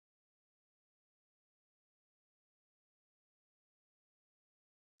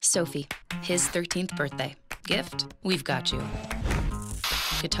Sophie, his 13th birthday. Gift? We've got you.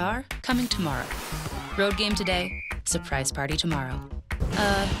 Guitar? Coming tomorrow. Road game today, surprise party tomorrow.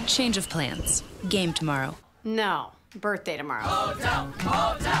 Change of plans. Game tomorrow. No, birthday tomorrow. Hotel,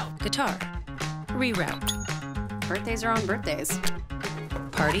 hotel. Guitar? Reroute. Birthdays are on birthdays.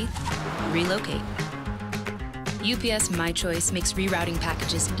 Party? Relocate. UPS My Choice makes rerouting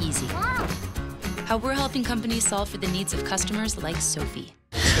packages easy. How we're helping companies solve for the needs of customers like Sophie.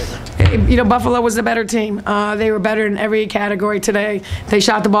 You know, Buffalo was the better team. They were better in every category today. They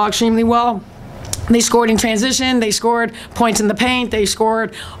shot the ball extremely well. They scored in transition. They scored points in the paint. They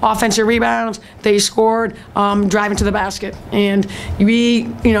scored offensive rebounds. They scored driving to the basket. And we,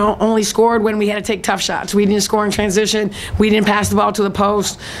 only scored when we had to take tough shots. We didn't score in transition. We didn't pass the ball to the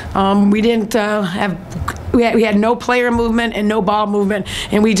post. We had no player movement and no ball movement,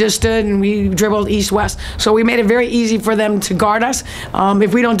 and we just stood and we dribbled east-west. So we made it very easy for them to guard us.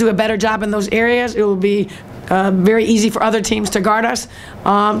 If we don't do a better job in those areas, it will be very easy for other teams to guard us.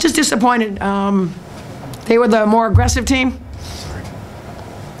 Just disappointed. They were the more aggressive team.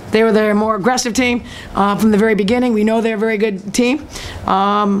 They were the more aggressive team from the very beginning. We know they're a very good team.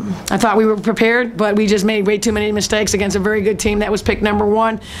 I thought we were prepared, but we just made way too many mistakes against a very good team that was picked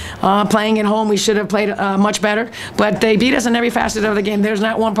 #1. Playing at home, we should have played much better. But they beat us in every facet of the game. There's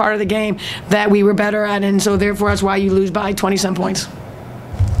not one part of the game that we were better at, and so therefore that's why you lose by 20-some points.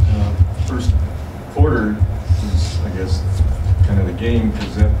 First quarter was, I guess, kind of the game,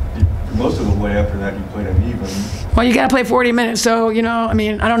 because most of the way after that you played uneven. Well, you got to play 40 minutes, so, I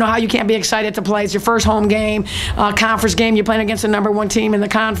don't know how you can't be excited to play. It's your first home game, conference game. You're playing against the #1 team in the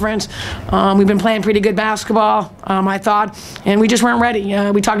conference. We've been playing pretty good basketball, I thought, and we just weren't ready.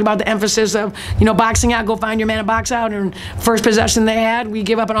 We talked about the emphasis of, boxing out, go find your man and box out, and first possession they had, we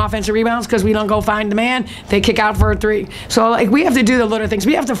give up an offensive rebounds because we don't go find the man. They kick out for a 3. So, we have to do the little things.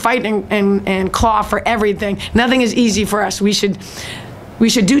 We have to fight and claw for everything. Nothing is easy for us. We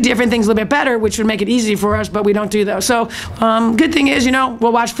should do different things a little bit better, which would make it easy for us, but we don't do those. So good thing is,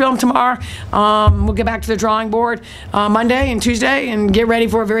 we'll watch film tomorrow. We'll get back to the drawing board Monday and Tuesday and get ready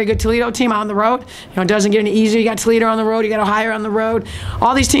for a very good Toledo team on the road. It doesn't get any easier. You got Toledo on the road. You got Ohio on the road.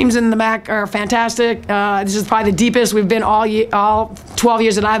 All these teams in the MAC are fantastic. This is probably the deepest we've been all 12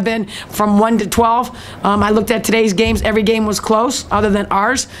 years that I've been, from 1 to 12. I looked at today's games. Every game was close, other than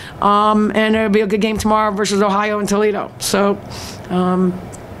ours. And it'll be a good game tomorrow versus Ohio and Toledo. So.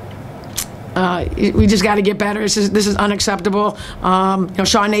 We just got to get better. This is unacceptable.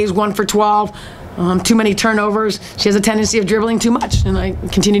 Shawnee's 1 for 12. Too many turnovers. She has a tendency of dribbling too much, and I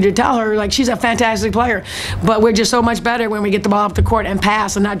continue to tell her, she's a fantastic player, but we're just so much better when we get the ball up the court and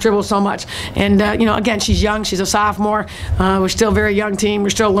pass and not dribble so much. And again, she's young. She's a sophomore. We're still a very young team. We're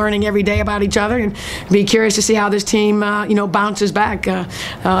still learning every day about each other, and be curious to see how this team bounces back.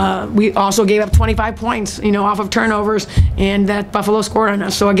 We also gave up 25 points off of turnovers, and that Buffalo scored on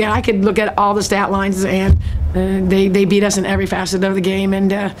us. So again, I could look at all the stat lines, and they beat us in every facet of the game,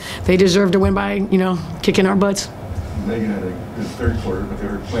 and they deserve to win by kicking our butts. Megan had a good third quarter, but they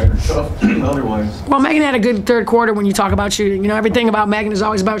were playing her tough otherwise. Well, Megan had a good third quarter when you talk about shooting. Everything about Megan is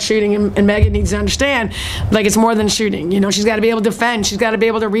always about shooting, and Megan needs to understand, it's more than shooting. She's got to be able to defend. She's got to be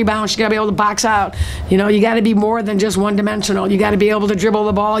able to rebound. She's got to be able to box out. You got to be more than just one-dimensional. You got to be able to dribble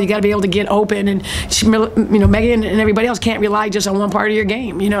the ball. You got to be able to get open. And Megan and everybody else can't rely just on one part of your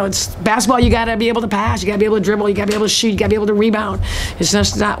game. It's basketball. You got to be able to pass. You got to be able to dribble. You got to be able to shoot. You got to be able to rebound. It's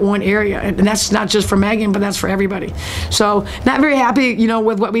just not one area, and that's not just for Megan, but that's for everybody. So. Not very happy,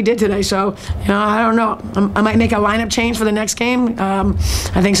 with what we did today. So, I don't know. I might make a lineup change for the next game.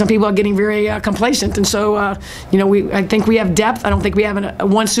 I think some people are getting very complacent, and so, I think we have depth. I don't think we have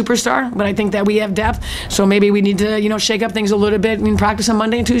one superstar, but I think that we have depth. So maybe we need to, shake up things a little bit and practice on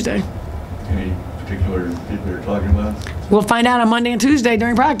Monday and Tuesday. Any particular people you're talking about? We'll find out on Monday and Tuesday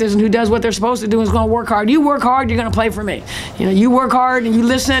during practice, and who does what they're supposed to do and is going to work hard. You work hard, you're going to play for me. You work hard and you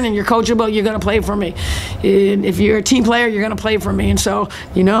listen and you're coachable, you're going to play for me. And if you're a team player, you're going to play for me. And so,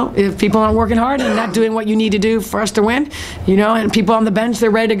 if people aren't working hard and not doing what you need to do for us to win, and people on the bench,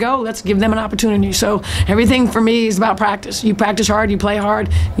 they're ready to go, let's give them an opportunity. So everything for me is about practice. You practice hard, you play hard,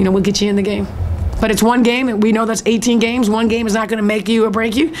 we'll get you in the game. But it's one game, and we know that's 18 games. One game is not going to make you or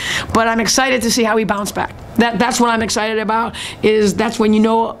break you. But I'm excited to see how we bounce back. That's what I'm excited about, that's when you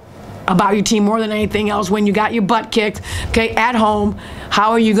know about your team more than anything else. When you got your butt kicked, okay, at home,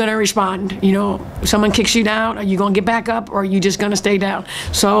 how are you going to respond? If someone kicks you down, are you going to get back up, or are you just going to stay down?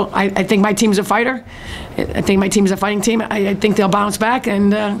 So I think my team's a fighter. I think my team's a fighting team. I think they'll bounce back,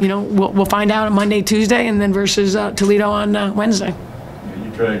 and we'll find out on Monday, Tuesday, and then versus Toledo on Wednesday. Yeah,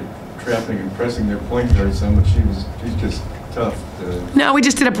 you tried trapping and pressing their point guard some, but she's just tough to... No, we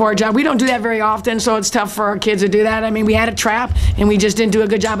just did a poor job. We don't do that very often, so it's tough for our kids to do that. I mean, we had a trap, and we just didn't do a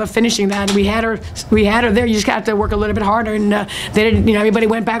good job of finishing that. And we had her there. You just got to work a little bit harder. And they didn't. You know, everybody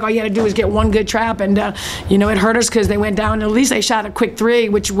went back. All you had to do was get one good trap, and you know, it hurt us because they went down. And at least they shot a quick three,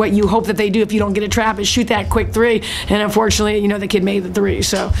 which what you hope that they do if you don't get a trap is shoot that quick three. And unfortunately, you know, the kid made the three.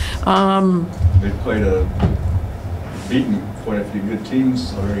 So They played beaten quite a few good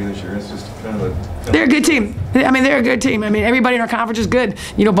teams already this year. It's just kind of a... They're a good team. I mean, they're a good team. I mean, everybody in our conference is good.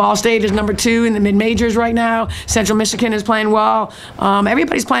 You know, Ball State is number 2 in the mid-majors right now. Central Michigan is playing well.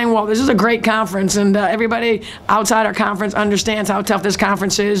 Everybody's playing well. This is a great conference, and everybody outside our conference understands how tough this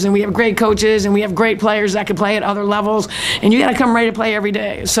conference is, and we have great coaches, and we have great players that can play at other levels, and you got to come ready to play every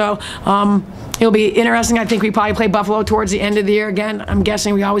day. So it'll be interesting. I think we probably play Buffalo towards the end of the year again. I'm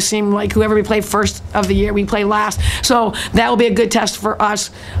guessing we always seem like whoever we play first of the year, we play last. So that will be a good test for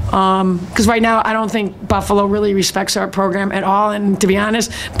us, because right now I don't think Buffalo really respects our program at all. And to be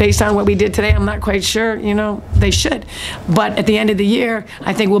honest, based on what we did today, I'm not quite sure, you know, they should. But at the end of the year,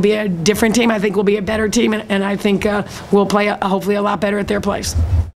 I think we'll be a different team. I think we'll be a better team, and I think we'll play hopefully a lot better at their place.